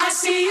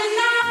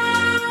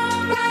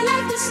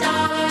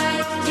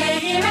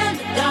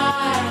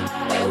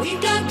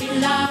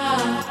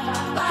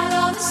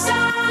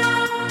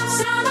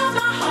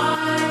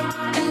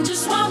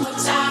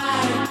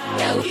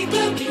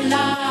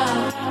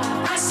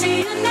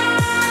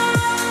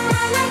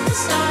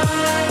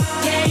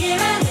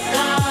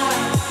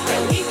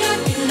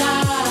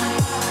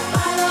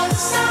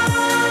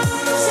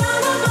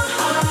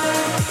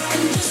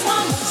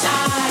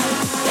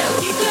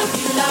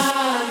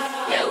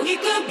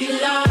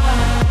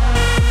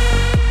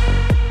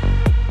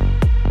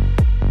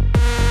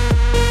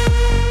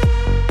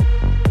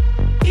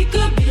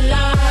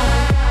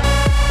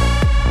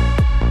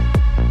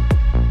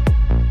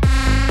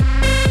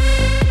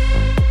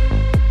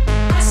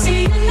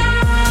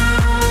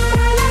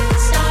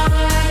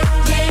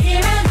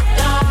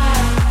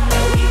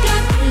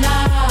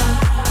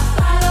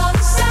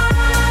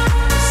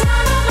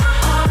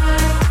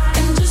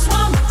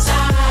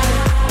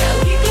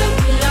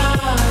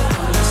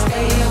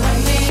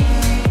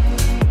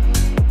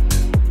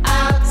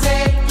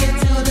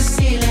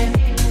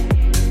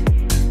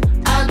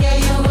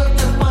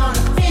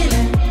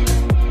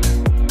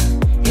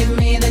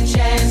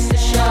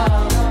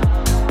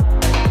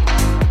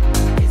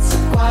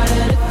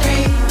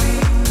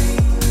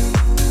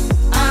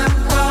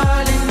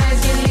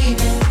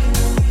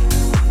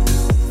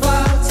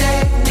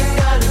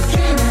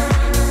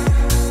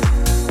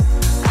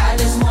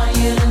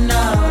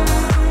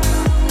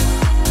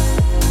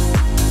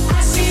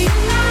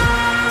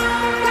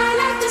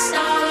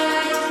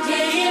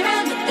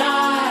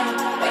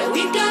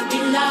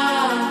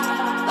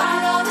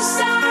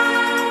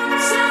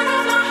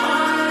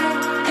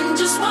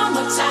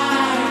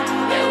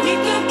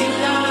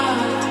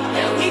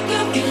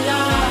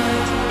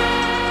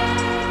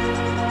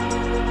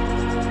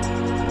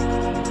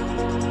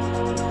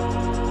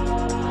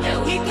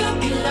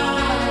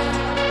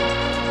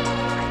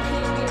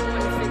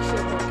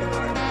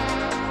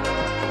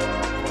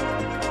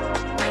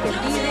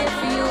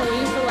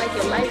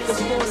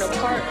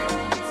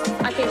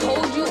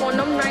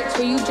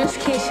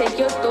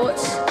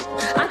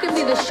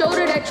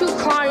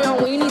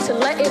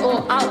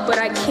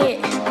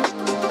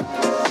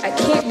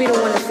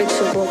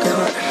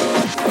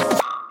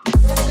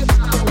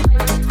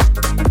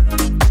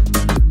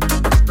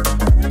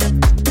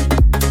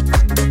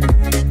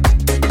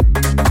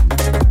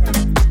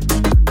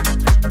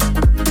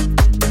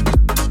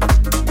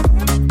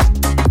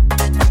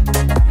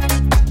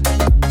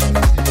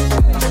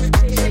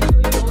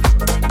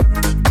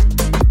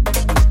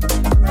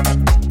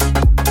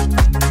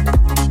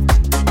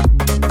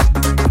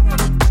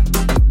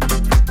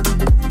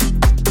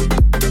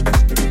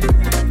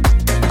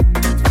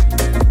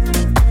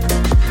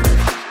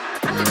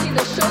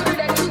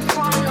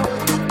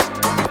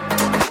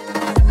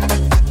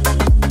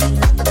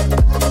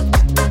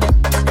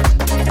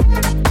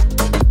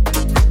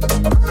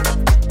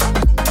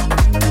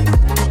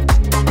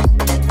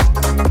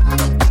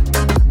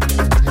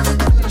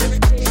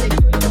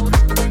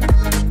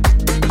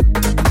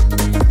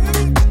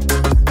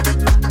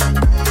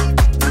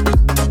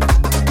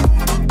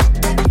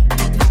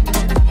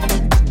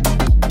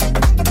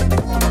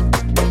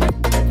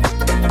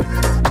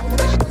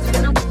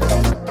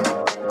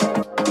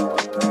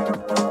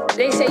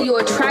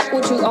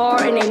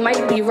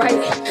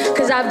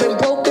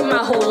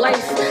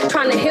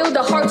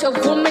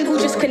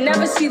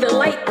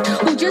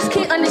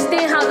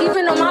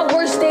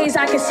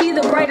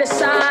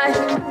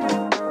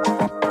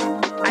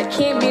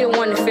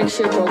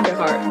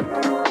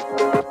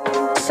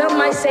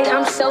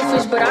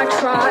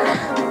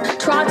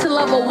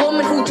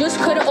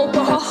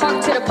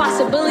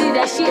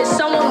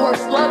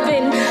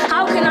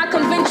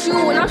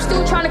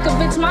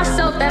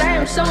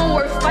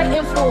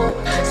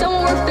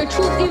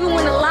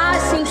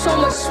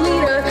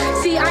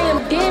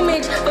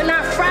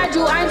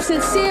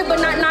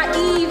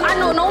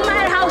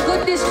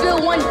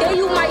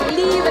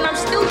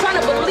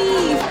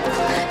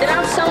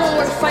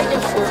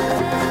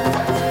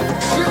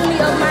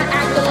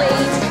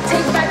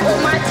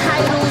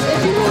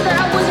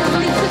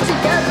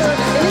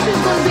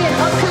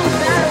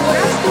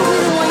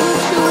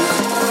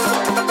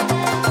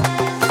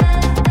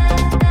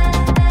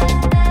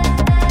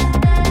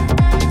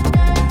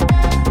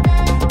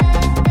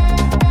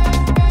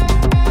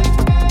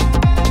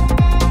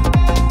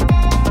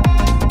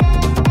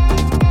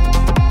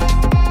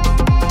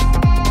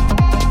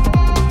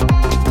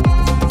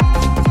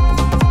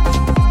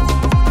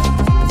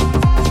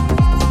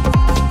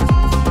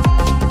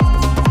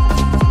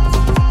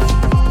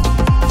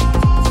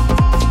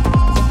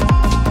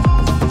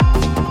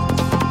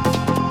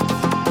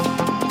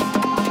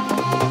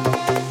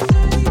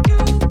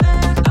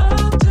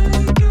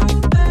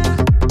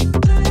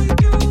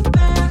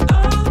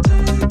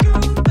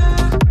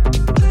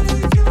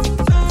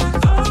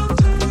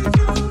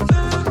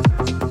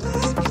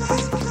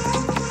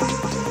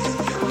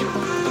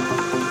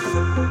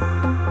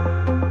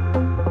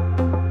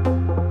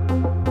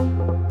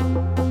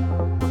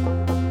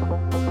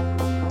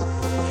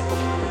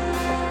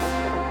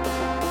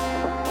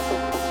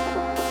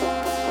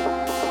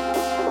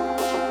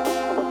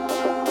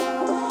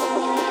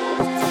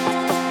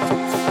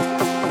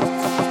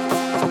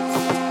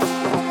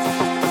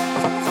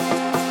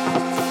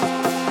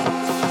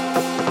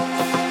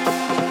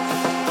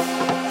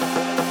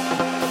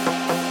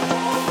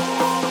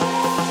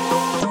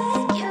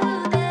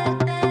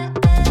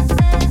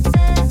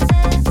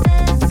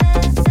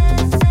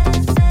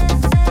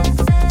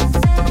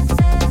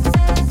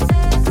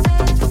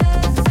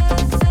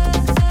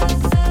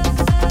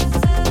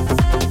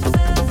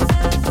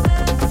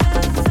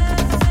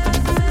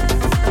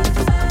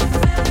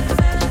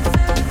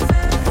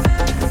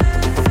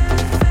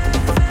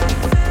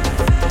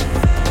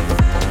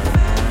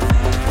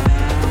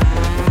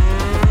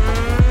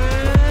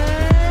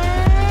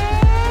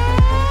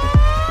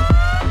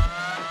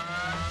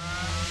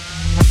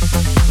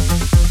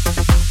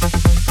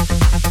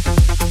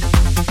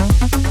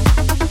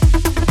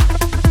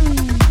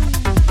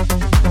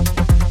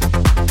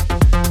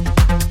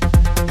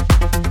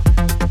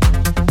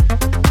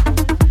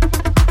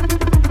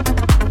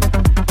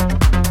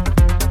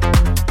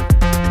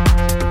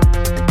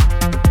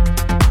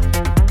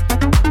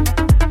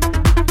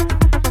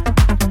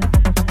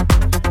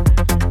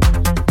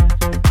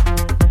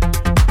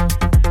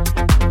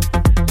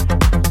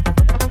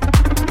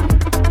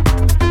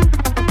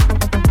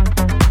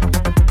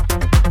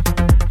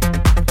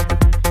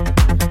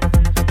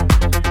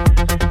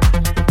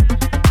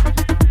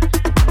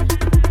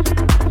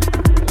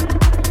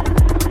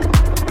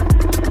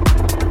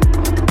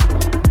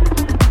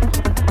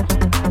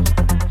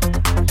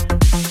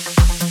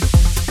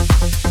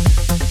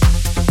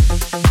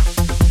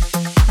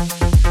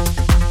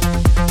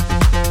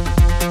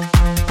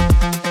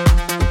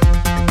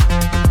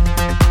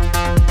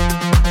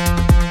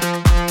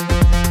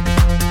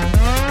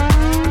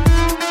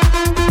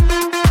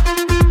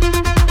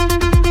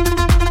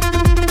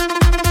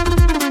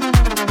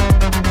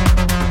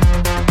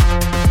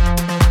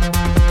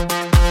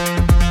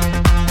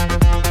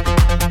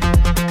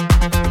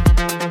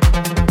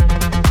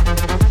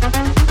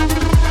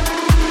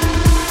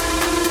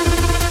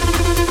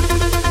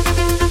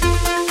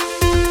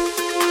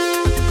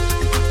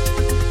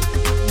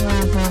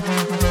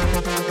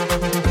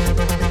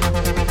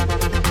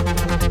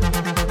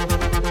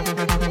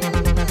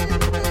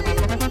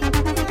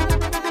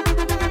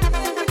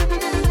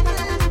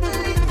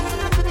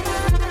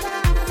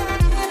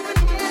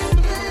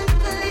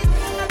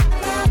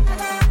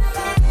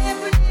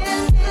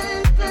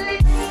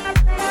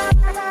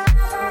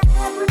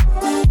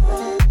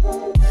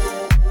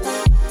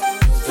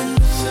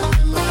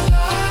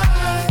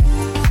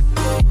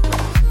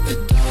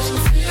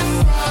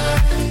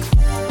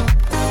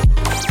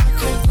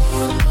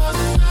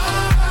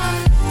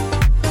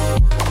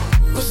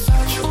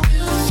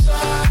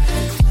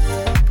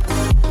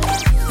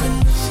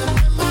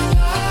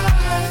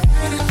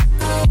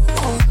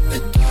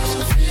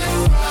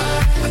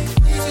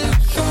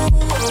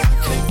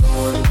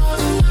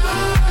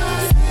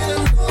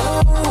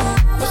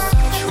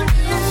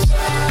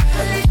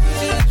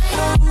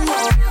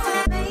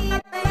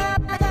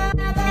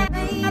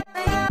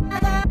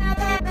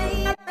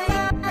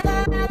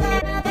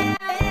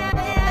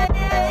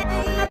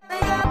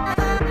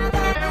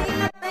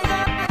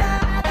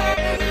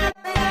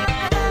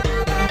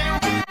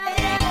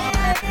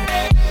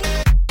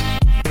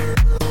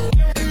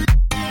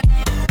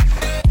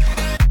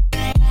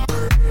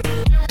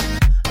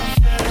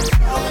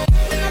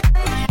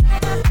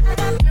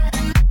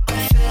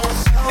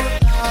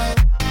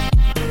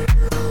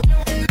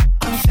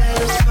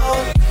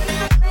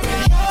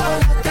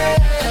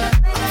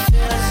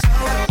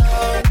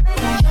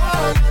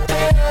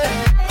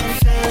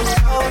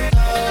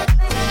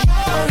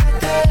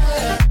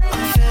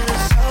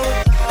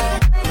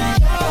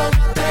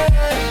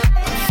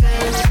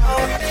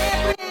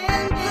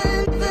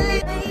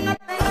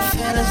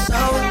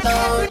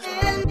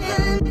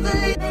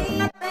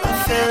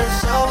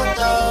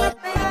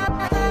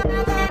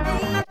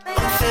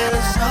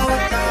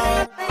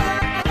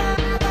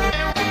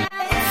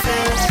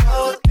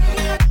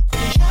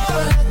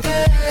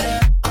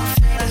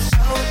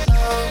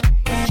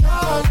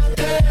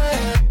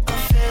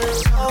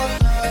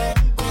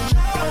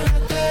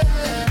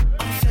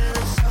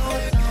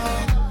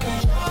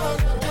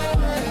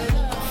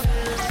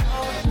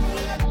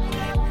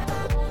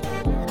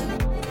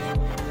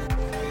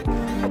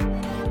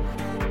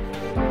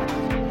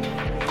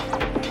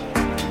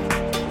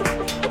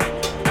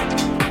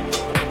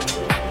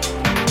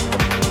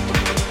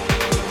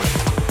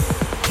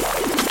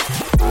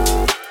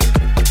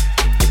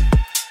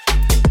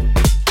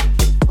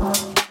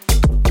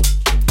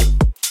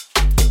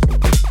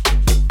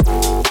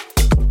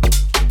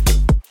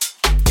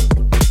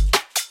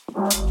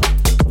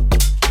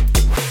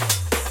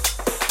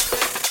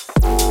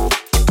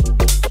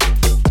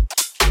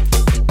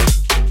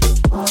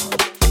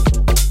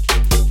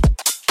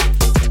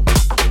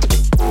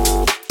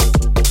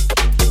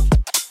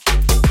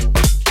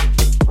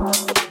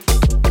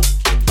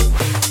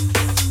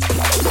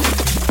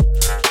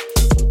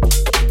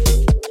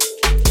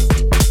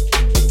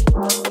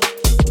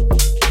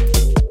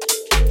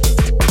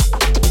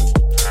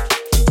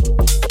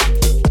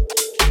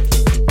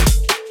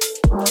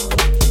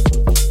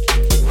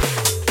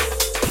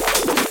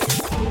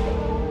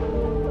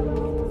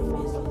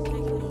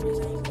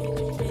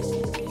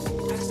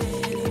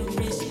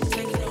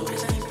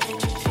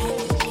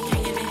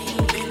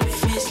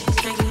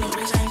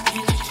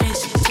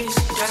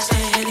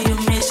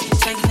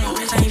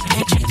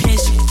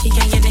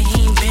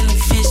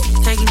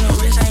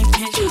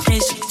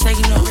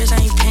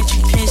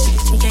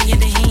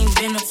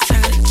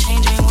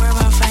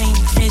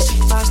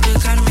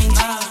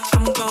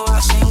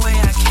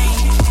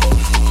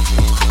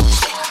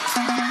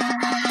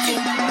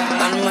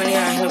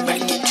out here,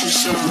 better get you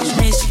some.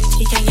 Missy,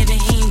 he can't get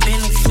it, he ain't been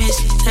a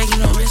missy. Taking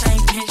no risks, I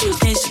ain't pinching.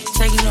 Missy,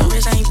 taking no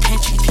risks, I ain't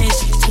pinching.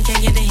 Missy, he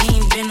can't get it, he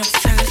ain't been a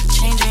flag of the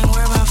change, ain't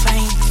worried about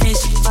fame.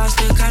 Missy, boss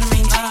still gotta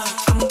maintain.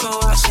 I'ma go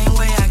out same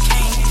way I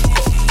came.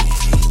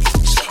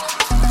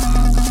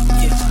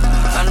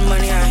 Yeah, all the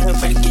money out here,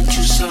 better get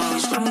you some.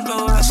 I'ma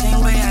go out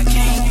same way I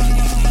came.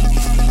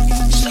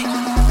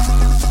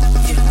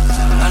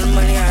 Yeah, all the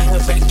money out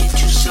here, better get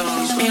you some.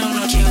 We don't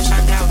know kills, I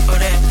doubt for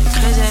that.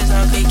 Cause that's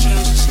all good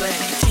kills and slack.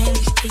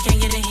 He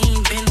can't get it, he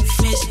ain't been a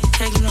missy.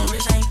 Taking no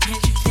risks, I ain't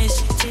pinching.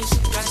 Missy,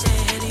 I said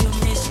head of you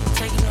missy.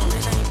 Taking no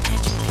risks, I ain't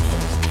pinching.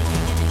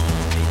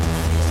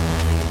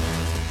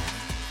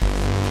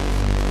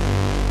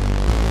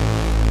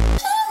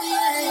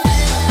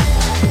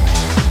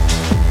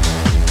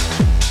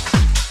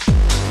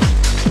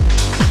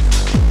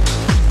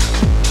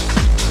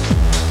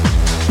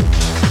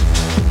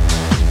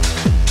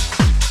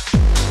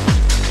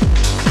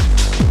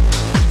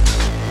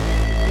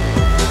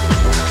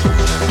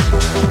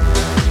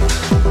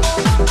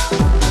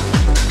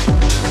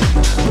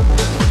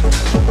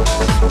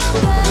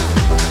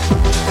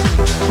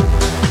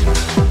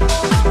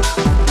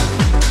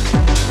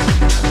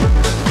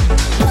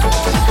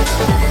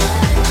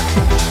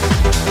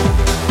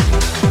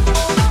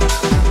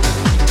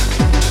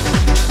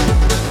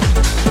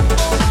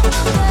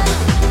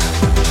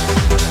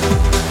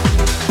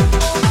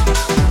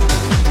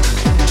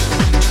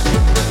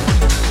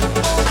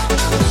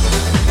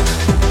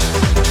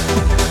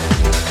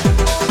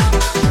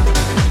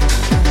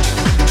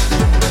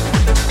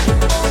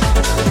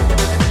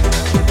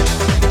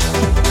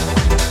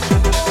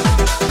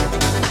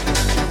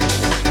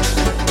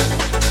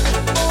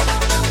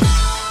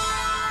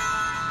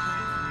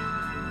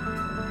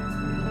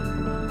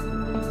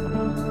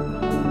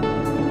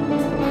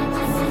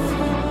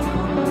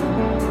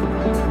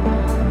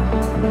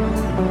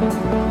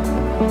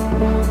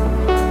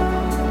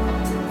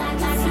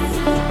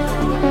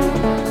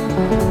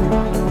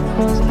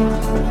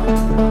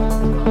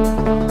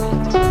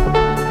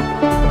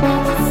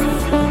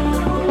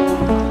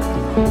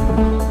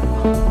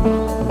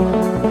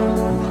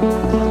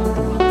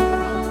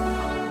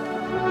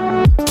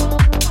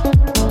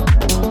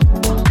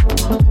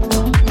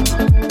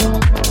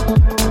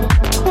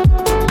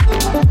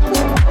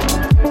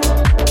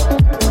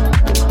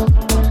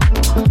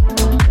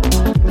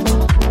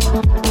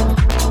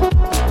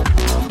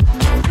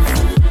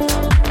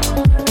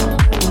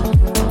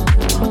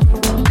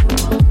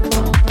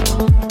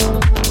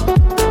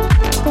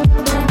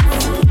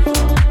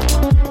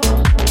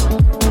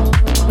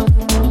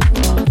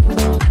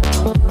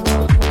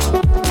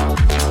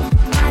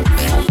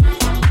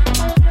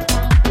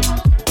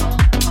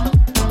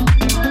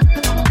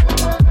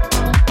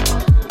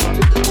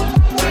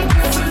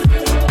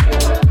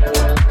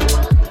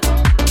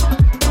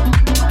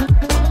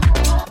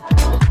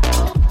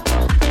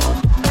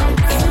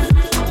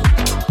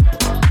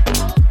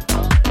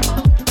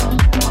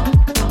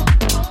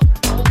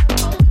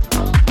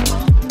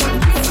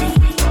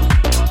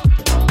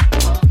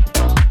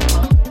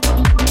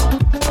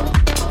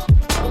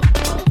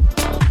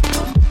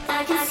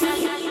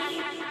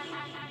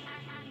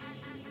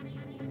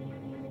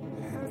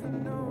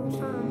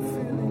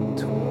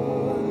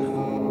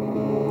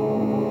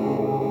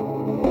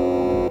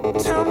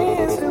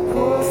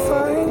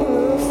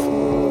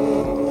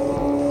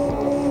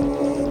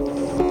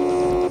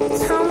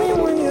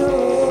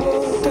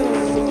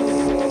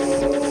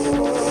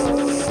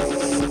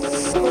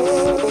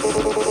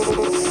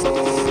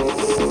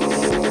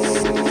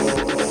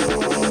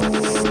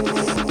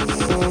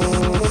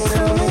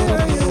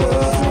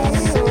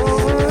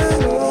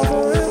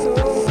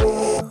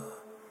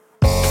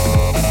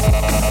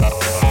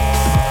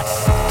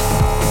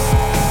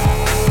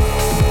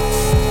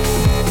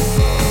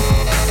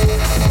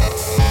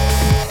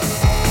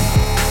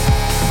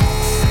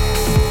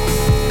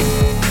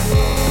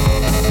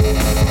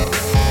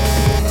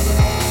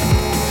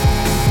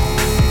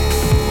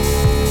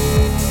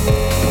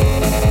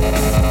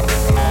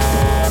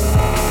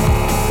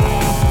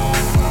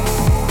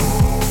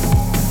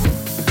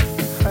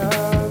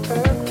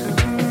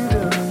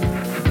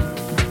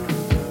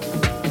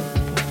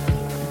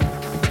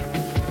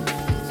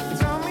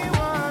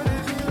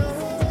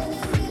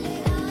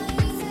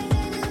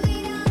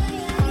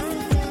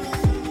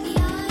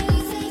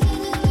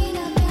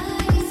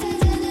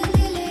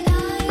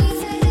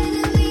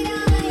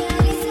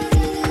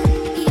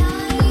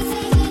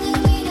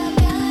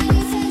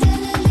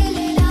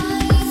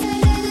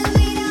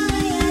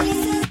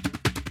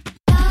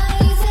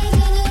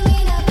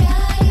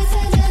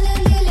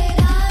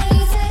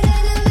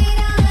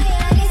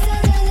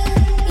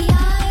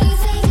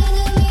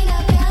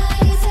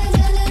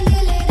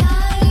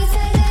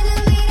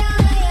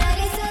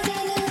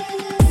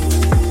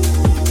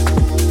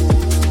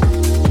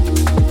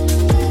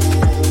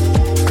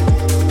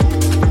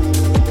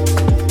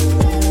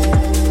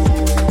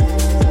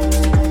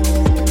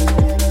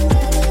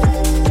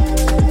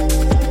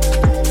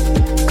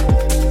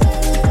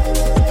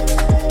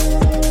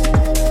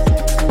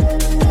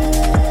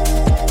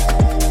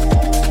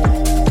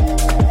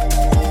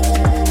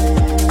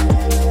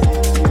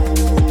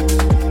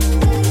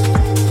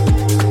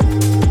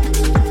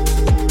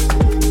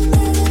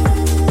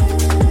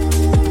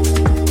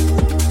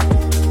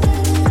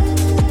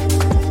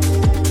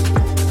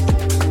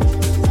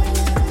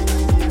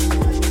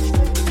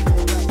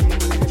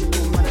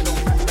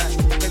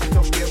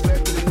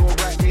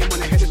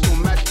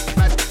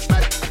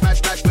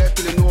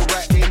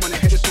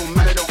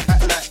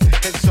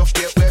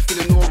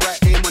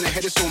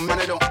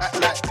 man, I don't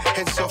act like.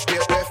 Heads off, yeah,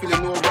 we're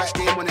feeling alright.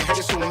 Game on the head,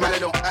 it's all man, I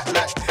don't act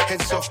like.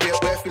 Heads off, yeah,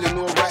 we're feeling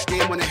alright.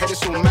 Game on the head,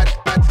 it's all mad,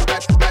 mad,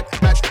 mad, mad,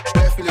 mad.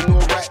 We're feeling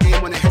alright.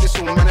 Game on the head, it's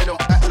all man, I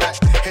don't act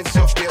like. Heads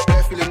off, yeah,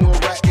 we're feeling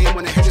alright. Game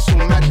on the head, it's all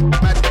mad,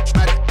 mad,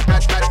 mad, mad,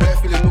 mad. We're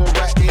feeling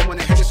alright. Game on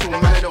the head, it's all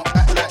man, I don't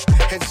act like.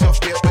 Heads off,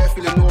 yeah, we're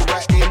feeling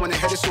alright. Game on the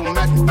head, it's all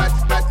mad, mad,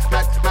 mad,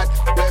 mad, mad.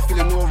 We're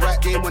feeling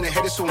alright. Game on the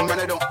head, it's all man,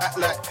 I don't act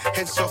like.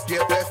 Heads off,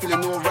 yeah, we're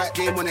feeling alright.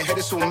 Game on the head,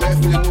 it's all mad,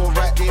 feeling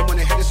alright. Game on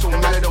the head, it's all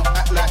mad, I don't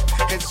act like.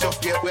 Heads off,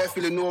 yeah, we're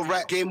feeling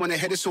alright. Game on the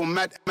head, it's all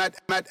mad, mad,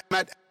 mad,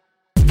 mad.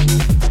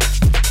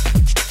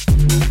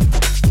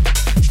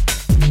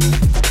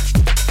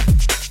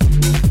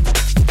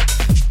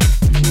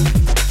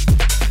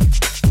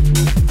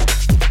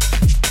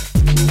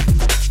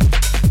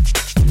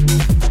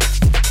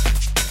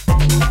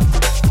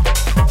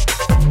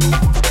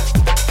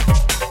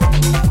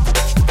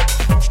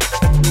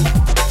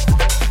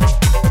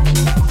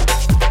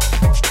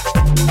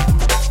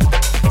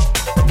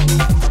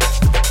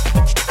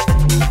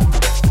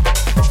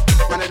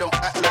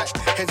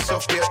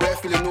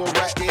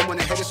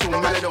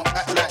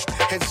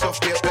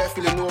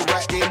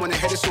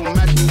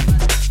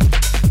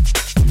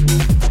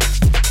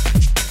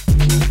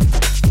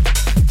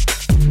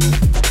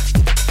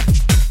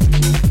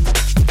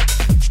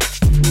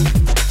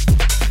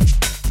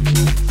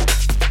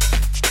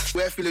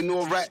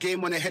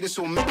 Game on the head, it's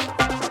all mad.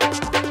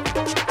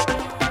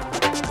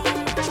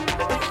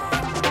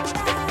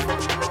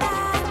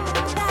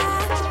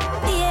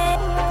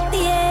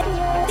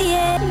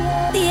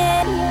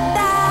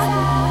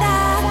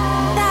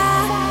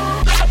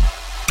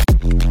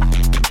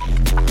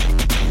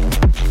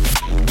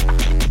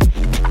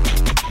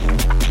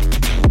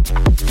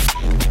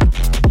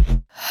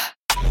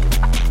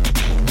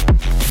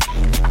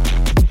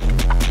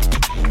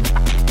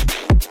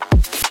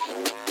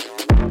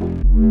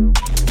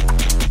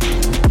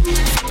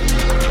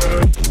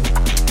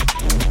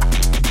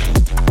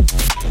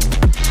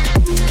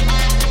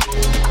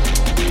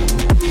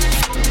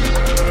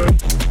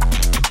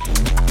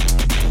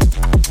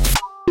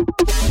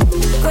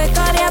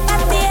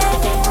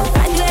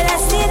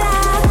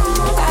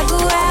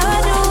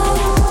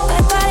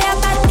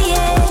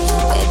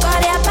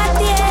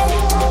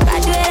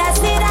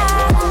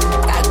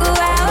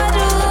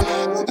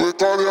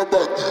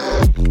 Back.